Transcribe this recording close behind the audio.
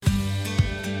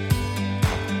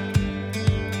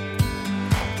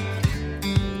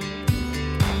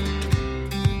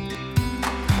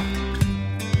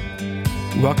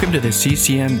Welcome to the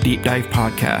CCM Deep Dive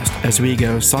Podcast as we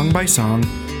go song by song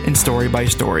and story by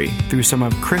story through some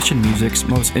of Christian music's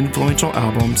most influential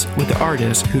albums with the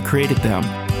artists who created them.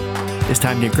 It's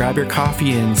time to grab your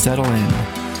coffee and settle in.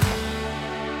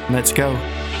 Let's go.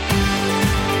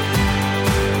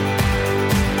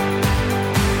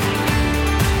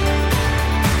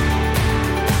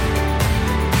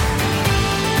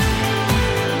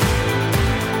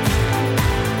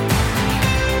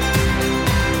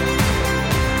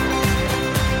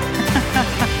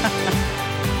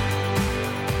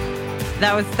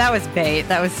 That was bait.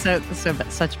 That was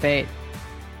such bait.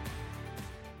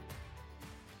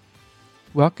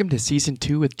 Welcome to Season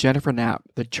 2 with Jennifer Knapp,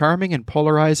 the charming and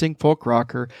polarizing folk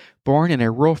rocker born in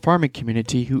a rural farming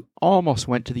community who almost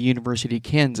went to the University of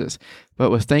Kansas,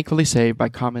 but was thankfully saved by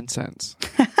common sense.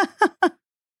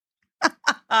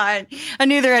 I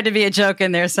knew there had to be a joke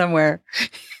in there somewhere.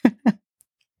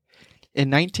 In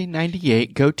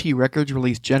 1998, Goatee Records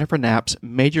released Jennifer Knapp's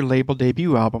major label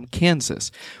debut album,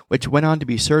 Kansas, which went on to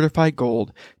be certified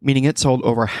gold, meaning it sold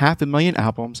over 500,000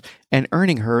 albums and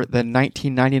earning her the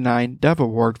 1999 Dove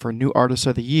Award for New Artist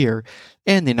of the Year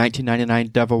and the 1999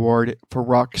 Dove Award for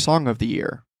Rock Song of the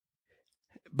Year.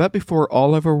 But before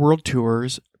all of her world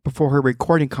tours, before her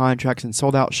recording contracts and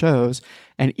sold-out shows,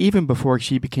 and even before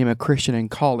she became a Christian in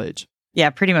college.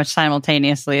 Yeah, pretty much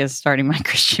simultaneously as starting my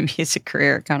Christian music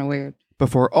career. Kind of weird.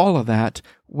 Before all of that,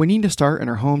 we need to start in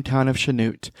her hometown of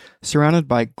Chanute, surrounded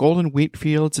by golden wheat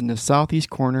fields in the southeast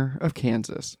corner of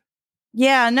Kansas.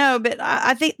 Yeah, no, but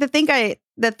I think the thing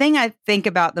I think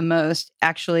about the most,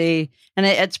 actually, and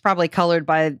it's probably colored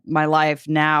by my life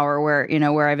now or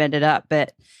where I've ended up,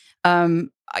 but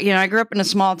I grew up in a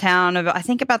small town of, I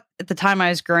think about at the time I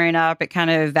was growing up, it kind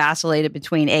of vacillated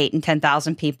between 8,000 and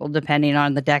 10,000 people, depending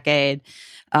on the decade.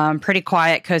 Pretty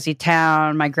quiet, cozy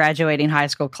town. My graduating high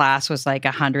school class was like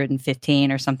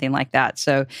 115 or something like that.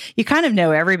 So you kind of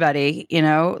know everybody,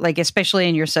 like especially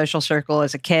in your social circle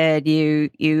as a kid, you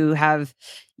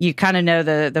kind of know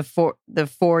the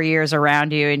 4 years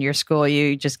around you in your school.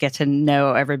 You just get to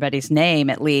know everybody's name,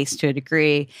 at least to a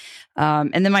degree.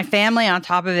 And then my family on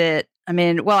top of it,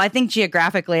 I think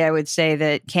geographically, I would say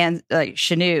that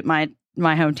Chanute,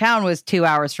 my hometown, was 2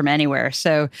 hours from anywhere.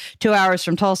 So 2 hours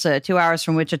from Tulsa, 2 hours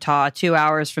from Wichita, 2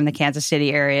 hours from the Kansas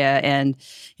City area, and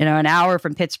an hour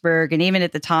from Pittsburgh. And even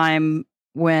at the time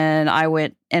when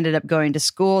I ended up going to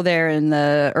school there in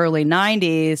the early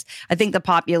 90s, I think the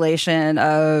population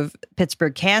of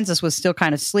Pittsburgh, Kansas was still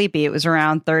kind of sleepy. It was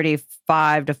around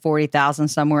 35 to 40,000,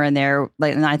 somewhere in there.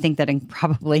 And I think that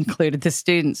probably included the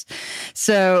students.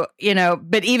 So,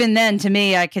 but even then, to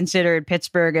me, I considered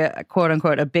Pittsburgh a quote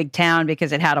unquote a big town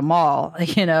because it had a mall,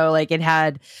 like it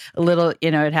had a little,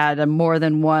 it had a more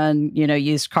than one,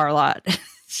 used car lot.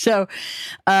 So,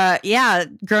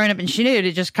 growing up in Chanute,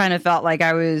 it just kind of felt like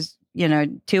I was,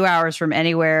 2 hours from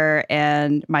anywhere,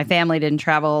 and my family didn't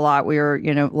travel a lot. We were,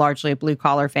 largely a blue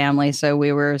collar family. So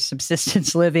we were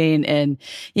subsistence living, and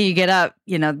you get up,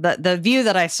 the view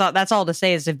that I saw, that's all to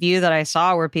say is the view that I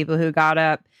saw were people who got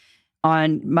up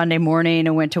on Monday morning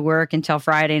and went to work until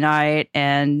Friday night.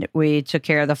 And we took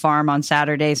care of the farm on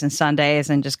Saturdays and Sundays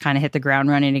and just kind of hit the ground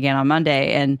running again on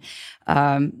Monday. And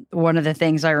one of the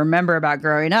things I remember about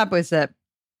growing up was that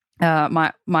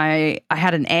I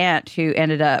had an aunt who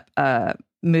ended up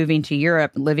moving to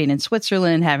Europe, living in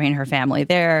Switzerland, having her family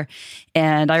there.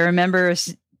 And I remember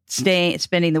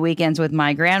spending the weekends with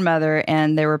my grandmother,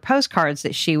 and there were postcards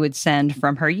that she would send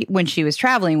from her when she was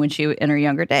traveling, in her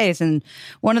younger days. And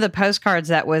one of the postcards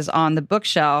that was on the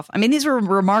bookshelf, these were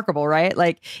remarkable, right?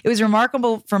 Like, it was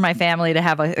remarkable for my family to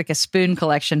have a spoon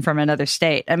collection from another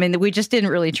state. We just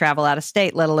didn't really travel out of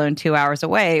state, let alone 2 hours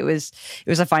away. It was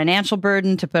a financial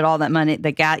burden to put all that money,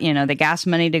 the gas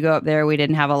money to go up there. We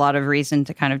didn't have a lot of reason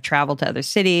to kind of travel to other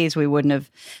cities. We wouldn't have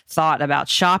thought about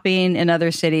shopping in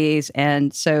other cities.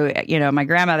 And so, my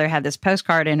grandmother had this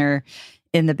postcard in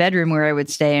the bedroom where I would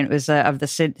stay, and it was of the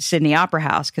Sydney Opera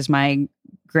House because my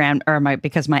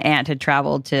aunt had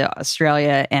traveled to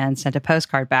Australia and sent a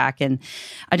postcard back. And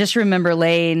I just remember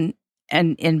laying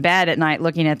in bed at night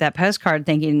looking at that postcard,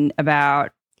 thinking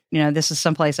about, this is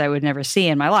someplace I would never see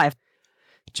in my life.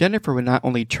 Jennifer would not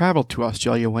only travel to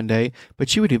Australia one day, but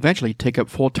she would eventually take up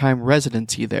full-time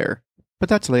residency there. But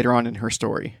that's later on in her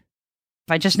story.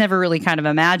 I just never really kind of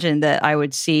imagined that I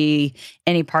would see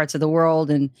any parts of the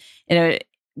world. And,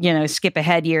 skip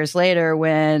ahead years later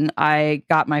when I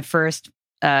got my first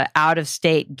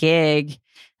out-of-state gig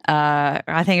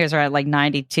I think it was around like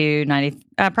 92, 90,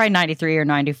 probably 93 or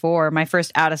 94. My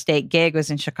first out of state gig was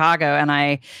in Chicago, and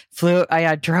I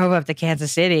drove up to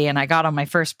Kansas City, and I got on my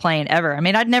first plane ever. I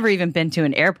mean, I'd never even been to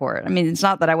an airport. I mean, it's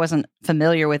not that I wasn't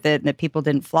familiar with it and that people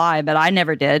didn't fly, but I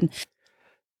never did.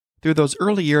 Through those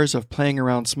early years of playing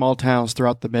around small towns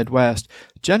throughout the Midwest,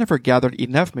 Jennifer gathered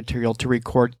enough material to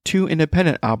record 2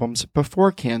 independent albums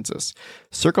before Kansas,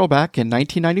 Circle Back in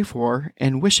 1994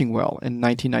 and Wishing Well in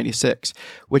 1996,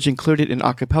 which included an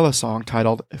a cappella song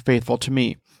titled Faithful to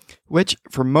Me, which,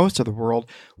 for most of the world,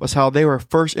 was how they were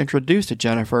first introduced to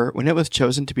Jennifer when it was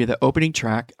chosen to be the opening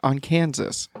track on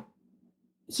Kansas.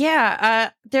 Yeah,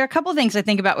 there are a couple things I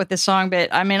think about with this song,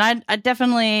 but I mean, I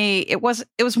definitely it was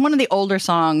one of the older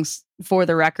songs for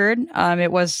the record.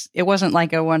 It wasn't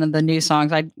like one of the new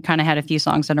songs. I kind of had a few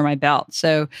songs under my belt.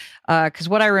 So, because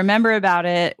what I remember about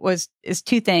it is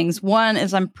 2 things. One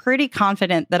is I'm pretty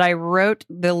confident that I wrote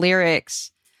the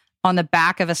lyrics on the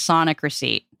back of a Sonic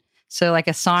receipt. So like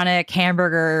a Sonic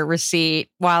hamburger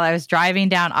receipt while I was driving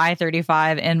down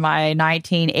I-35 in my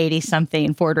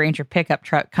 1980-something Ford Ranger pickup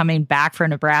truck coming back from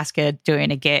Nebraska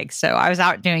doing a gig. So I was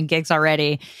out doing gigs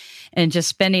already and just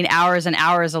spending hours and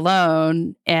hours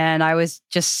alone. And I was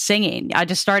just singing. I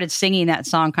just started singing that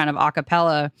song kind of a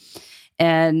cappella.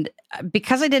 And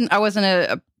because I wasn't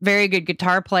a very good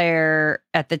guitar player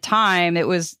at the time,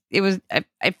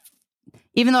 I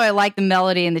even though I liked the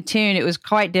melody and the tune, it was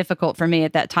quite difficult for me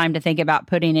at that time to think about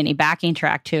putting any backing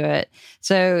track to it.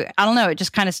 So I don't know, it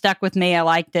just kind of stuck with me. I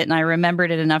liked it and I remembered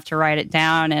it enough to write it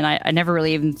down. And I never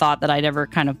really even thought that I'd ever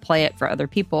kind of play it for other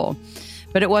people.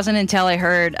 But it wasn't until I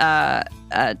heard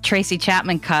Tracy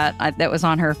Chapman cut that was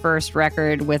on her first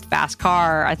record with Fast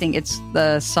Car. I think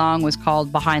the song was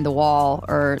called Behind the Wall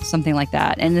or something like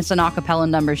that. And it's an a cappella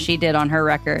number she did on her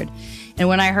record. And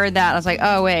when I heard that, I was like,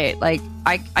 oh, wait, like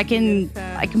I can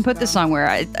put this song where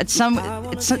it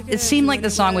seemed like the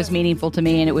song was meaningful to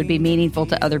me and it would be meaningful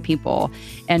to other people.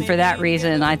 And for that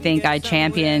reason, I think I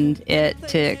championed it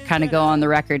to kind of go on the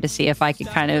record to see if I could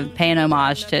kind of pay an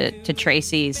homage to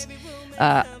Tracy's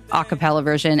a cappella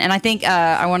version. And I think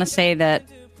I want to say that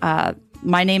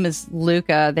My Name is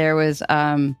Luca. There was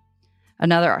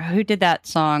another, who did that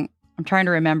song? I'm trying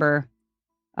to remember.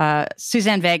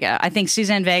 Suzanne Vega. I think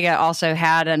Suzanne Vega also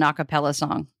had an a cappella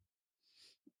song.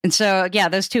 And so, yeah,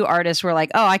 those 2 artists were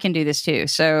like, oh, I can do this too.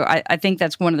 So I think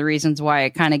that's one of the reasons why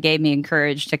it kind of gave me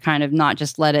courage to kind of not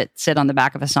just let it sit on the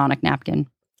back of a Sonic napkin.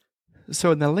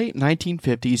 So in the late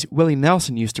 1950s, Willie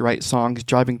Nelson used to write songs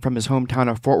driving from his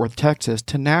hometown of Fort Worth, Texas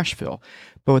to Nashville,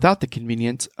 but without the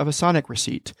convenience of a Sonic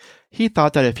receipt. He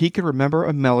thought that if he could remember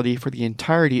a melody for the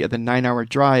entirety of the 9-hour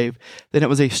drive, then it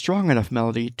was a strong enough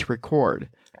melody to record.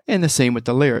 And the same with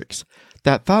the lyrics.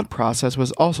 That thought process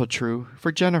was also true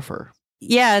for Jennifer.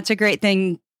 Yeah, it's a great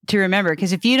thing to remember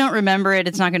because if you don't remember it,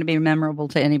 it's not going to be memorable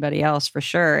to anybody else for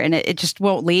sure. And it just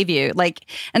won't leave you.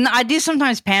 And I do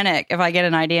sometimes panic if I get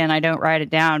an idea and I don't write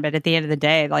it down. But at the end of the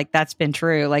day, that's been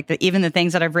true. Even the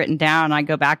things that I've written down, I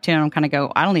go back to and I'm kind of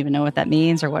go, I don't even know what that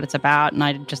means or what it's about. And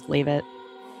I just leave it.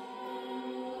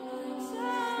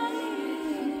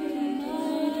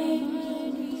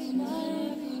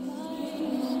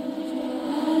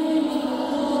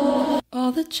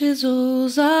 All the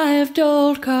chisels I've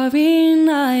dulled, carving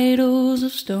idols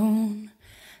of stone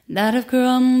that have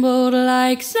crumbled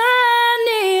like sand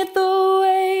neath the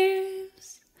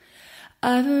waves.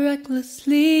 I've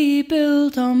recklessly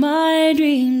built all my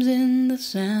dreams in the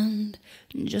sand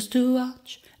just to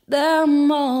watch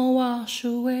them all wash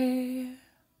away.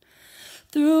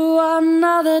 Through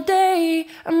another day,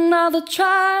 another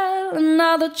trial,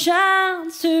 another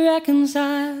chance to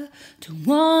reconcile to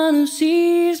one who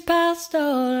sees past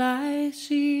all I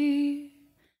see.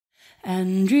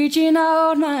 And reaching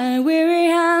out my weary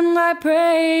hand, I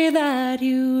pray that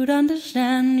you'd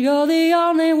understand you're the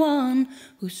only one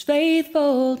who's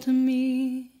faithful to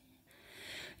me.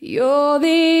 You're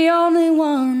the only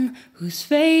one who's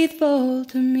faithful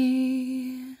to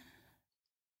me.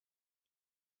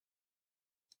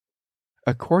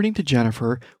 According to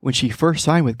Jennifer, when she first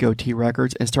signed with Goatee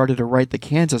Records and started to write the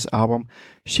Kansas album,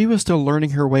 she was still learning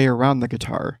her way around the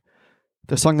guitar.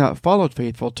 The song that followed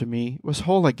Faithful to Me was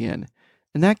Whole Again,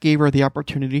 and that gave her the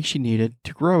opportunity she needed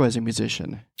to grow as a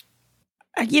musician.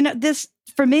 This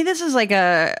is like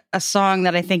a song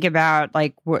that I think about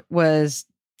was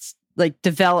like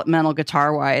developmental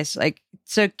guitar wise. Like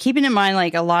so keeping in mind,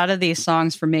 like a lot of these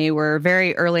songs for me were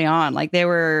very early on. Like they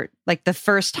were like the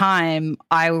first time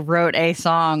I wrote a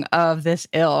song of this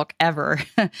ilk ever.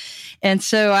 And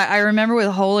so I remember with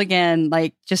Whole Again,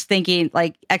 like just thinking,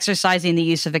 like exercising the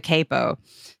use of a capo.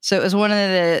 So it was one of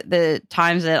the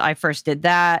times that I first did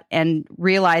that, and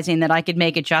realizing that I could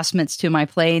make adjustments to my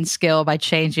playing skill by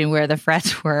changing where the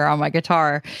frets were on my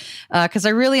guitar. Because I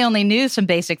really only knew some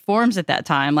basic forms at that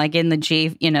time, like in the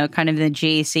G, kind of the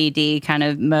G, C, D kind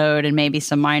of mode, and maybe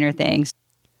some minor things.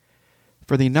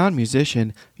 For the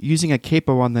non-musician, using a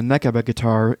capo on the neck of a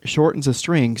guitar shortens a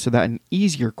string so that an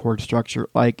easier chord structure,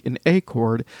 like an A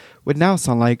chord, would now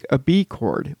sound like a B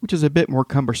chord, which is a bit more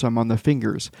cumbersome on the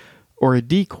fingers, or a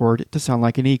D chord to sound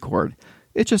like an E chord.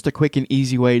 It's just a quick and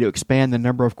easy way to expand the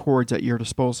number of chords at your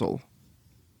disposal.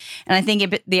 And I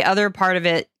think the other part of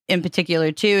it in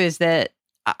particular, too, is that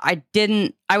I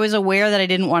was aware that I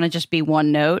didn't want to just be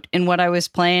one note in what I was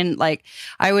playing. Like,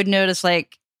 I would notice,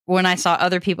 like, when I saw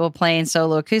other people playing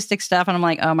solo acoustic stuff, and I'm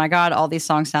like, oh my God, all these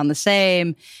songs sound the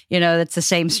same. It's the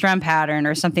same strum pattern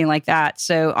or something like that.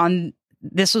 So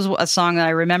this was a song that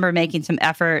I remember making some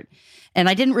effort. And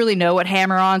I didn't really know what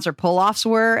hammer-ons or pull-offs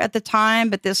were at the time,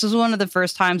 but this was one of the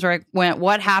first times where I went,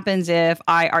 what happens if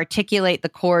I articulate the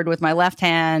chord with my left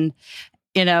hand,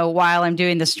 while I'm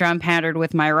doing the strum pattern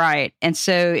with my right? And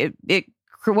so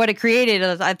what it created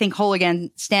is, I think Whole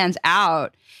Again stands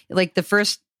out. Like the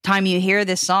first time you hear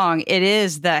this song, it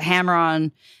is the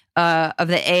hammer-on of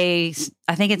the A,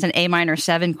 I think it's an A minor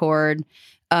 7 chord,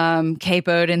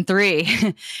 capoed in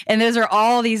 3. And those are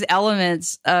all these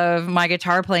elements of my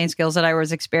guitar playing skills that I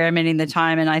was experimenting the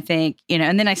time. And I think,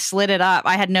 and then I slid it up.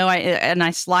 I had no idea, and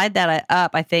I slide that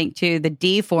up, I think, to the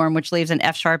D form, which leaves an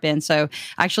F sharp in. So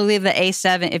I actually leave the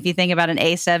A7, if you think about an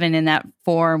A7 in that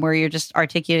form where you're just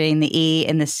articulating the E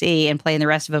and the C and playing the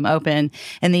rest of them open.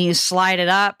 And then you slide it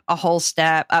up a whole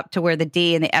step up to where the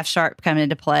D and the F sharp come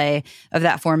into play of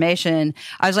that formation.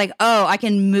 I was like, oh, I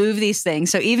can move these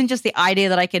things. So even just the idea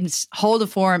that I can hold a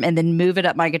form and then move it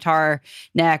up my guitar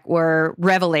neck were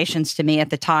revelations to me at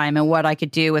the time, and what I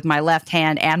could do with my left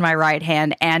hand and my right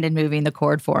hand and in moving the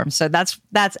chord form. So that's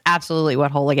absolutely what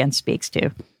Whole Again speaks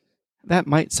to. That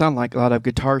might sound like a lot of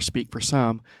guitar speak for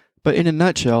some, but in a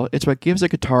nutshell, it's what gives a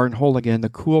guitar in Whole Again the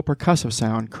cool percussive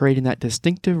sound, creating that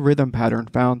distinctive rhythm pattern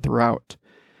found throughout.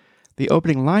 The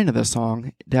opening line of the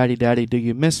song, Daddy, Daddy, Do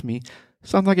You Miss Me,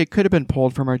 sounds like it could have been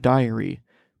pulled from her diary.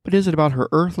 But is it about her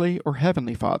earthly or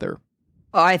heavenly father?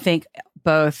 Oh, I think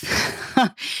both.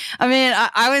 I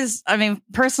mean,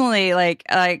 personally, like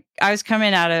I was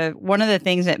coming out of, one of the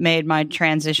things that made my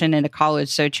transition into college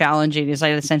so challenging is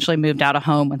I essentially moved out of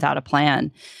home without a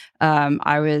plan.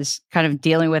 I was kind of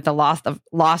dealing with the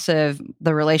loss of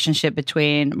the relationship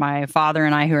between my father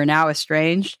and I, who are now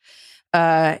estranged.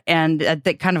 And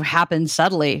that kind of happened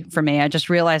subtly for me. I just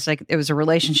realized like it was a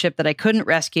relationship that I couldn't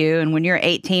rescue. And when you're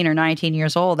 18 or 19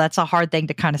 years old, that's a hard thing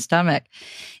to kind of stomach.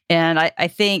 And I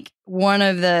think one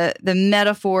of the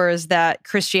metaphors that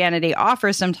Christianity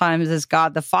offers sometimes is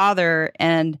God the Father.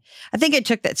 And I think I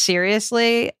took that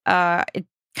seriously. It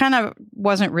kind of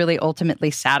wasn't really ultimately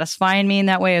satisfying me in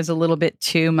that way. It was a little bit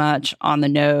too much on the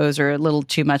nose, or a little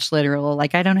too much literal.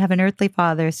 Like, I don't have an earthly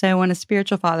father, so I want a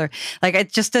spiritual father. Like,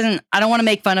 it just doesn't, I don't want to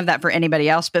make fun of that for anybody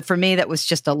else, but for me, that was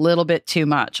just a little bit too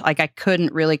much. Like, I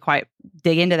couldn't really quite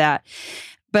dig into that.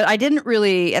 But I didn't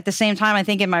really, at the same time, I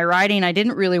think in my writing, I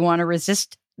didn't really want to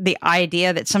resist the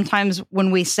idea that sometimes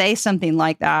when we say something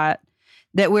like that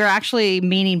we're actually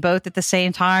meaning both at the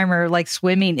same time, or like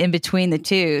swimming in between the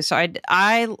two. So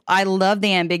I love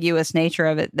the ambiguous nature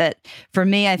of it. That for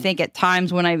me, I think at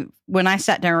times when I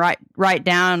sat down write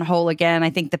down Whole Again, I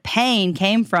think the pain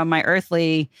came from my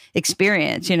earthly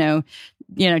experience.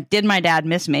 Did my dad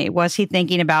miss me? Was he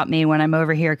thinking about me when I'm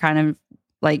over here kind of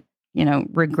like,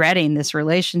 regretting this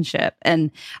relationship?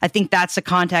 And I think that's the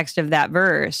context of that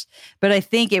verse. But I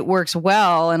think it works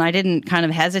well. And I didn't kind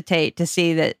of hesitate to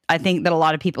see that. I think that a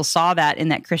lot of people saw that in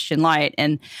that Christian light.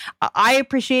 And I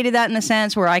appreciated that in the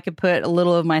sense where I could put a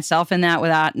little of myself in that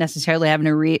without necessarily having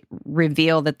to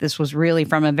reveal that this was really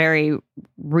from a very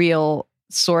real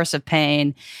source of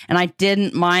pain. And I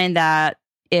didn't mind that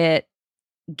it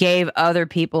gave other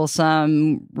people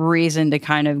some reason to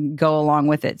kind of go along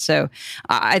with it. So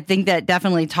I think that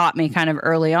definitely taught me kind of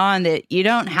early on that you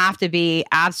don't have to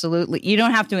you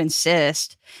don't have to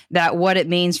insist that what it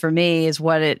means for me is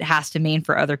what it has to mean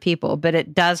for other people. But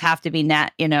it does have to be,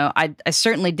 I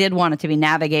certainly did want it to be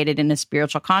navigated in a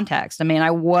spiritual context. I mean,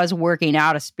 I was working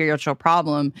out a spiritual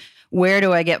problem. Where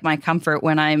do I get my comfort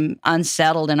when I'm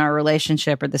unsettled in our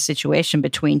relationship or the situation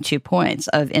between 2 points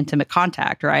of intimate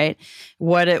contact, right?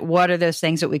 What are those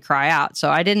things that we cry out? So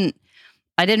I didn't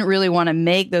I didn't really want to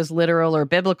make those literal or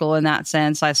biblical in that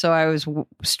sense. So I was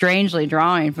strangely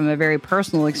drawing from a very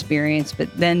personal experience, but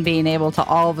then being able to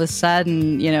all of a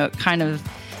sudden, it kind of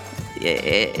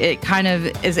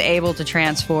is able to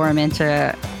transform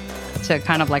into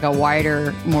kind of like a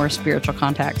wider, more spiritual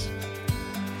context.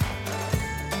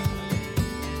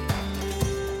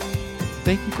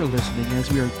 Thank you for listening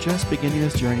as we are just beginning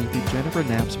this journey through Jennifer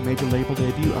Knapp's major label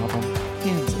debut album,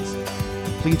 Kansas.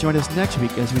 Please join us next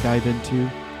week as we dive into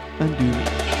Undo Me.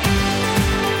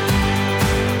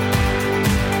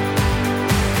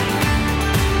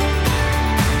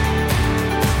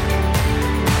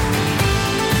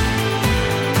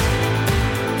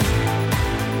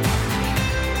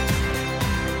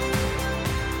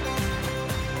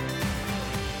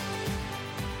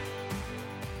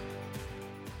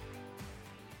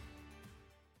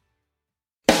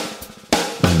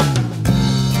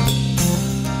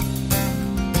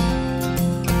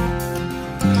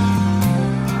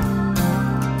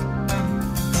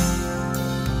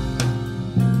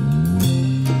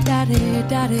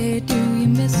 Daddy, do you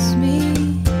miss me?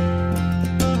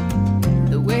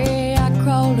 The way I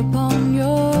crawled upon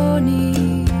your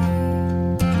knee,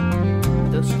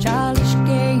 those childish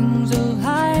games of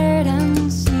hide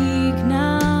and seek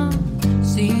now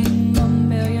seem a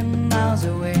million miles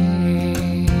away.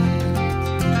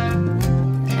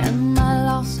 Am I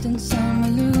lost in some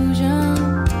illusion?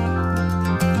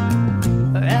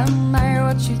 Or am I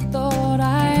what you thought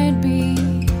I'd be?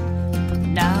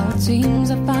 Now it seems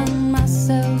I find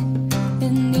myself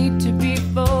in need to be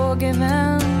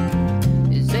forgiven.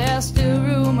 Is there still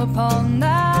room upon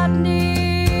that need?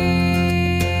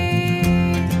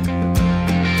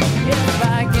 If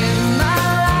I give my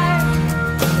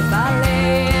life, if I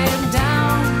lay it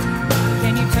down,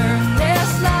 can you turn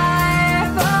this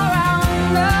life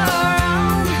around,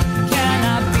 around? Can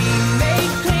I be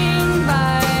made clean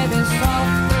by this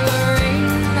offering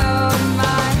of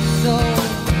my soul?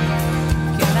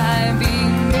 Can I be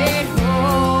made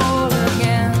whole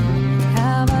again?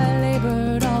 Have I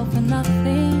labored all for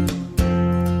nothing,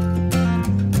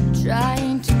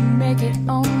 trying to make it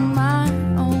on my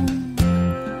own?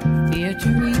 Fear to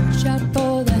reach out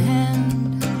for the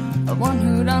hand of one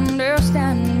who'd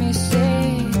understand me.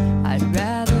 Say I'd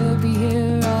rather be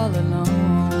here all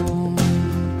alone.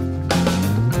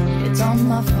 It's on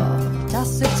my fault I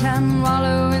sit and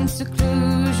wallow in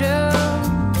seclusion,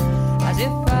 as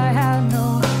if I had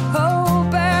no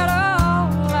hope at all.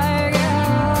 I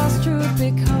guess truth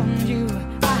becomes you.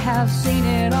 I have seen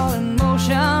it all in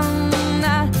motion,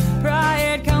 that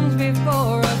pride comes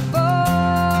before a fall.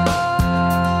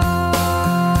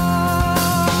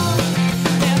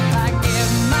 If I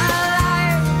give my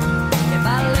life, if I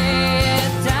lay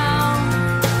it down,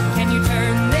 can you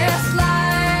turn this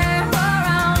life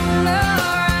around,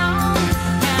 around?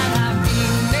 Can I be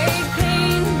made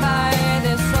clean by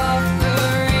this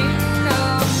offering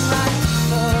of my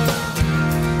soul?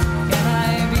 Can I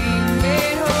be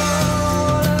made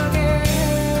whole again?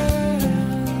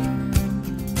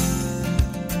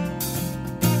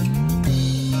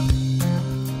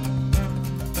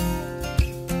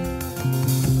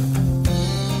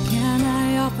 Can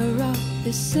I offer up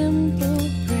this simple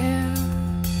prayer?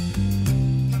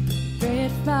 Pray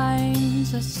it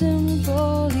finds a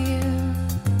simple ear,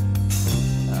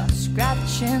 a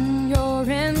scratch in your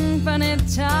infinite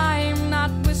time,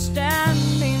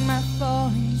 notwithstanding my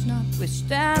fallings,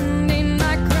 notwithstanding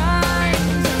my crimes.